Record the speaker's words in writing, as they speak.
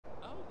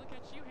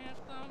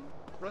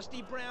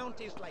Rusty Brown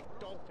tastes like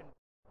dolphin.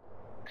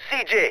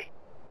 CJ!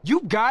 You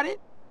got it?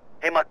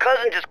 Hey, my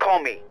cousin just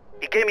called me.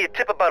 He gave me a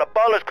tip about a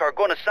baller's car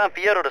going to San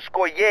Fierro to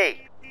score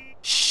yay.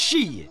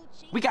 Shit.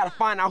 We gotta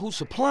find out who's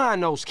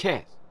supplying those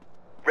cats.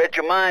 Read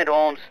your mind,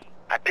 Holmes.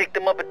 I picked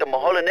them up at the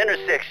Mulholland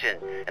intersection,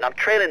 and I'm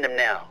trailing them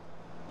now.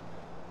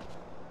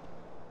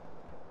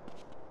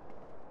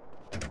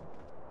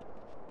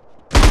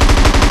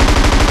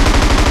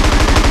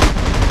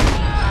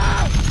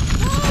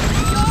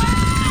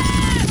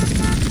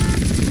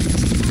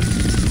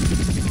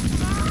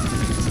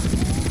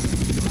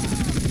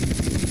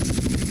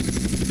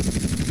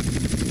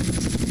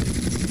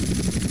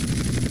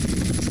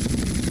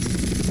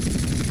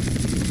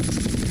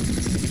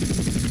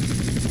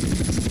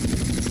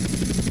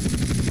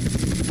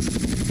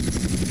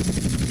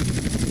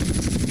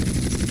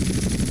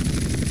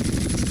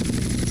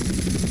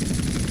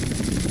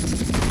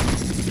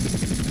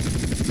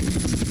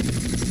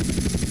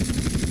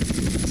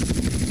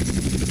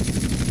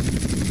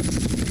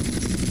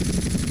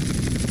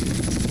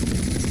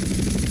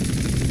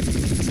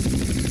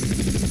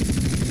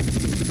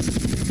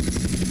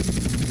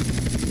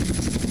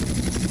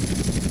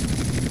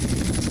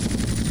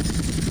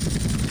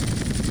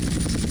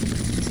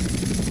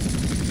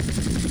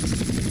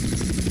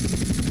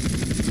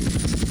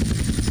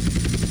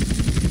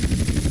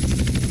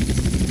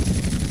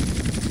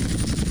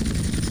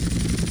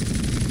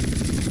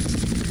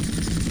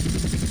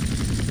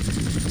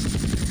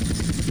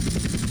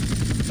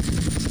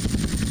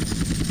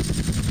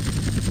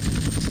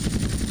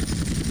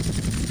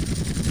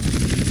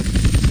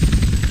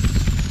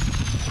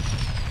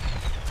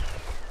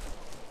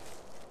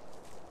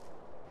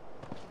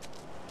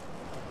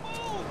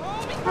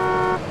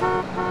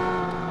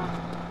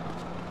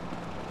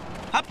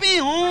 Hop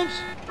in, Holmes.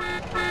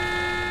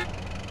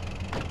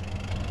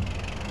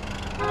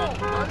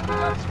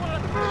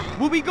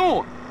 Where we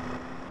going?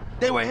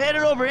 They were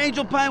headed over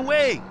Angel Pine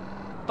Way.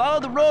 Follow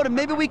the road and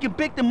maybe we can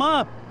pick them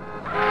up.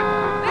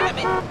 Damn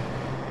it!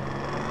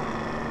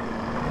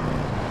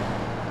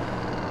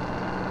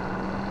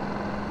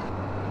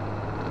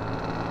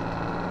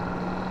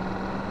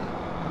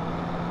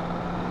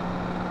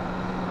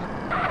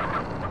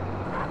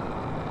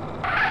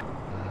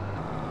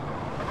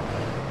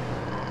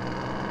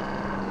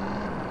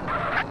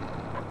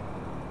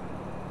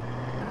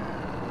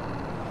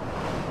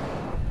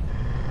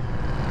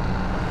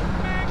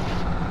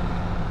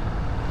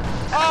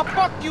 Oh,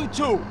 fuck you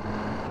two!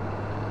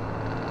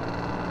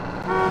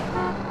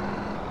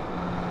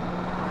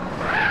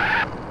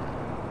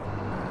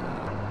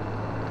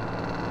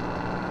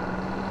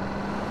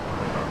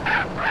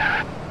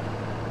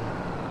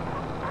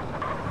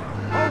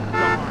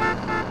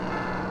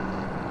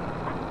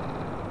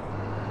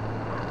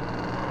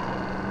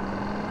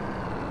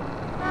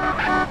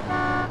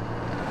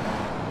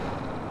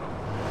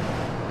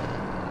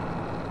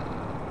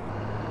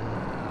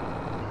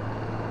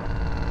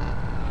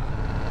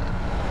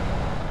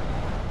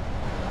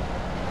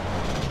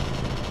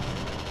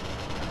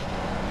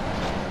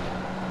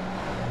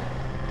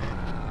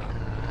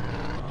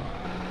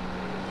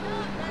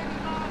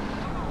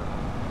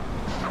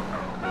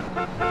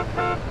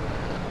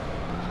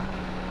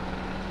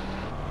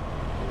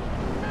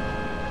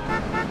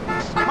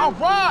 All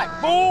right,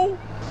 fool!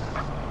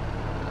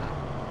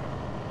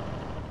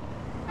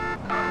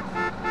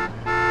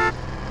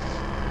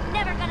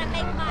 Never gonna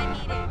make my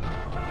meeting.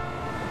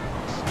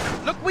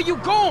 Look where you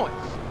going!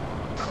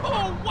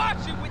 Oh,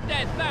 watch it with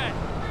that thing!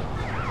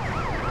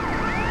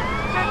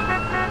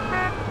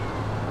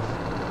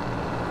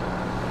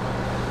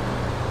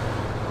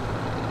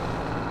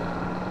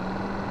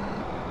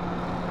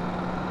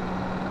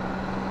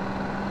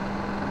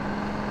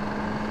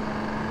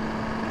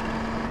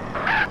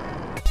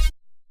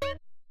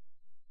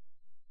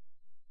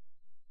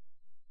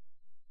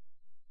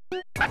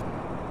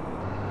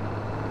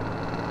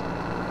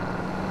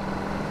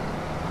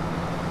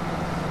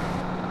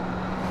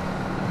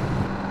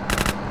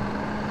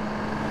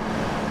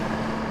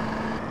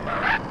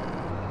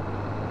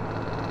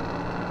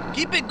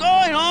 Keep it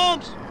going,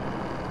 Holmes.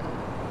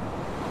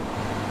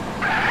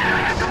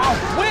 I'll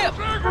whip!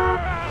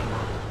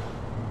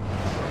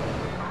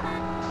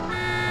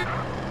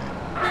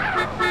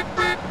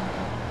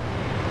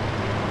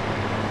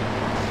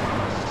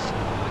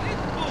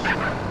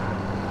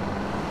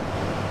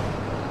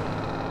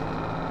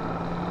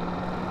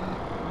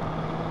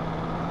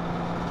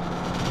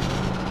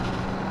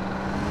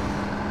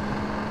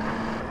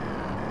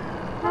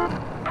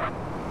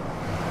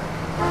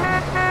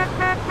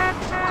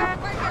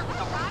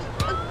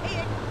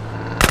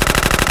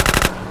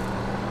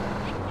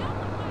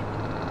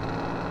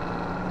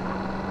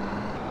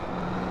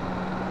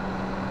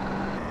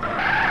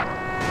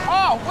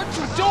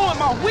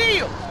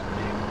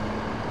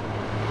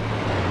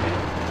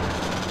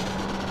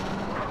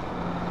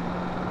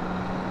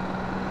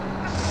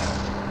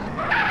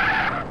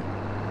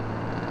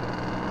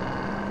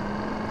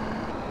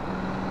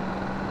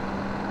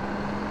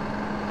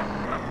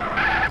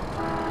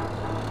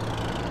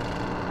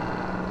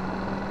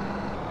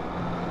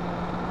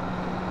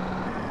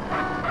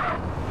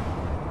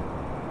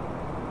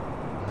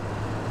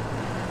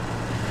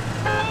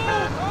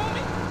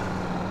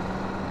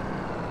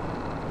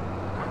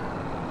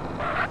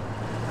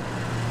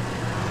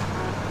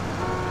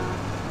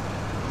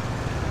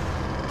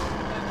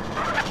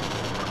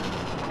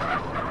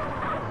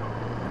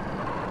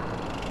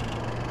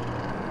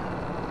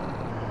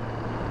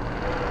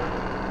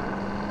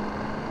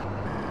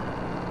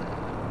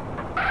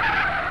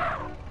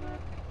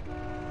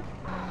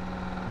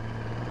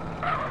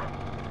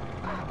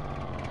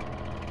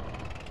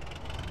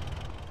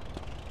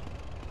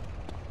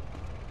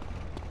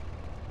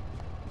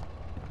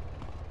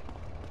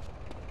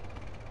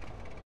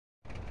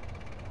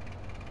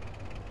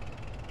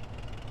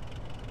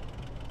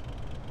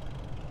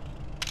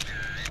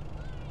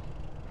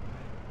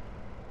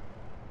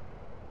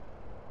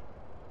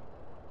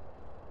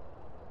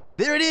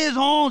 There it is,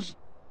 Holmes.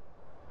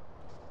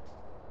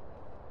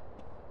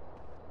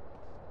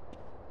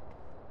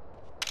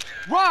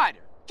 Ryder,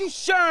 you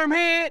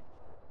shermhead.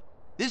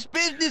 This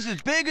business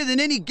is bigger than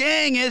any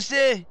gang,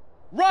 Esse.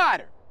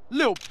 Ryder,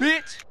 little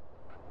bitch.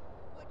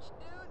 What you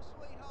doing,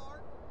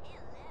 sweetheart?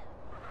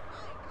 Hello.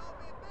 I ain't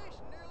caught me a fish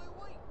in nearly a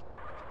week.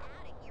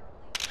 Out of here,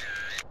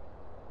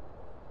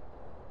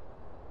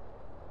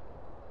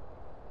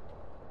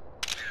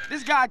 Luke.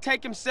 This guy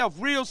take himself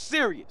real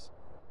serious.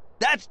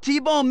 That's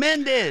T-Bone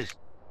Mendez.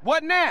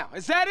 What now?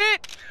 Is that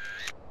it?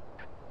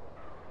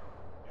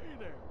 Hey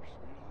there,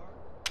 sweetheart.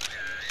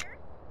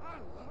 I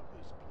love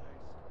this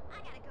place. I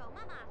gotta go.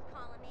 Mama's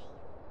calling me.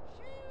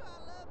 Shoo, I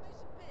love me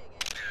some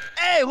pig.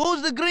 Hey,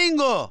 who's the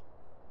gringo?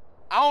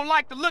 I don't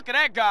like the look of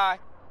that guy.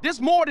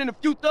 This more than a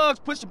few thugs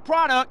pushing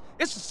product.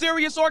 It's a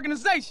serious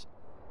organization.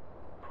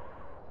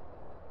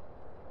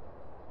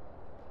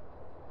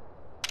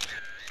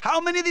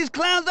 How many of these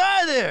clowns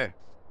are there?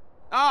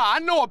 I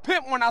know a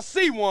pimp when I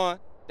see one.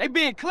 They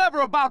being clever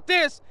about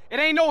this. It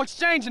ain't no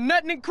exchange of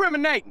nothing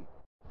incriminating.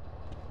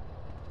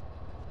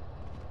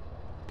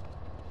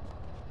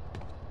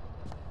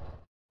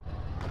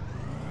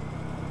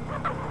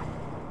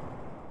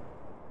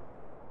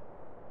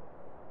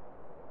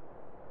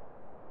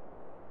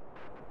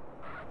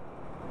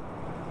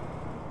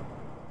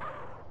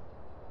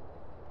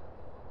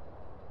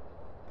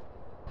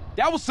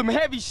 That was some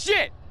heavy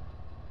shit.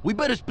 We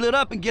better split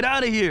up and get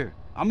out of here.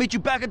 I'll meet you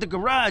back at the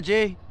garage,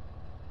 eh?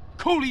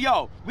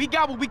 Coolio, we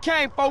got what we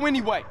came for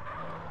anyway.